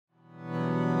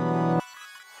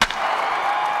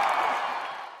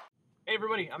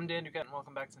everybody, I'm Dan Duquette and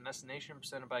welcome back to Nest Nation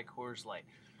presented by Coors Light.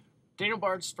 Daniel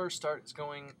Bard's first start is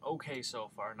going okay so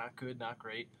far. Not good, not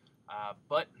great,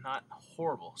 but not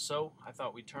horrible. So I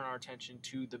thought we'd turn our attention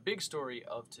to the big story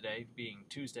of today, being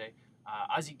Tuesday.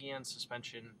 Ozzie Guillen's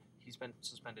suspension. He's been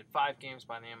suspended 5 games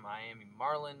by the Miami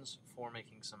Marlins for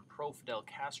making some pro-Fidel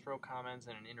Castro comments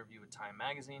in an interview with Time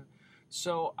Magazine.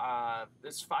 So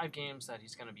it's 5 games that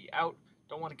he's going to be out.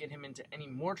 Don't want to get him into any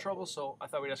more trouble, so I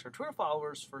thought we'd ask our Twitter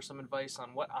followers for some advice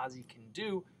on what Ozzie can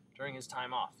do during his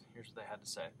time off. Here's what they had to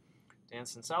say. Dan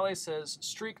Sensale says,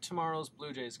 streak tomorrow's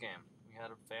Blue Jays game. We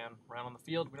had a fan around on the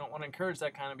field. We don't want to encourage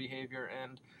that kind of behavior,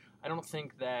 and I don't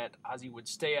think that Ozzie would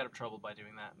stay out of trouble by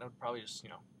doing that. That would probably just,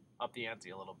 up the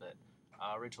ante a little bit.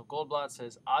 Rachel Goldblatt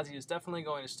says, Ozzie is definitely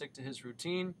going to stick to his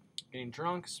routine, getting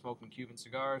drunk, smoking Cuban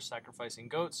cigars, sacrificing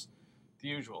goats, the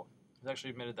usual. He's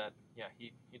actually admitted that, yeah,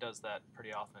 he does that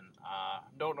pretty often.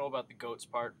 Don't know about the goats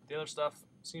part. The other stuff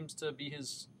seems to be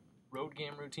his road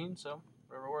game routine, so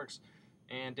whatever works.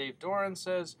 And Dave Doran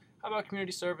says, how about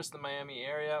community service in the Miami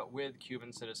area with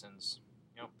Cuban citizens?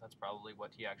 That's probably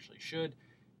what he actually should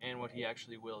and what he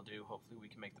actually will do. Hopefully we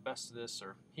can make the best of this,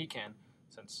 or he can,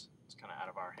 since it's kind of out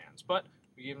of our hands. But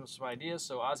we gave him some ideas,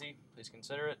 so Ozzie, please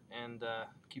consider it, and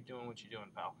keep doing what you're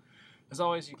doing, pal. As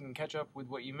always, you can catch up with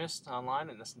what you missed online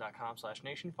at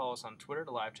neston.com/nation. Follow us on Twitter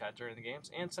to live chat during the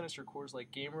games, and send us your Coors Light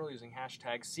Game Rule using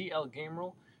hashtag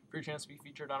CLGameRule for your chance to be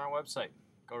featured on our website.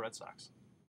 Go Red Sox.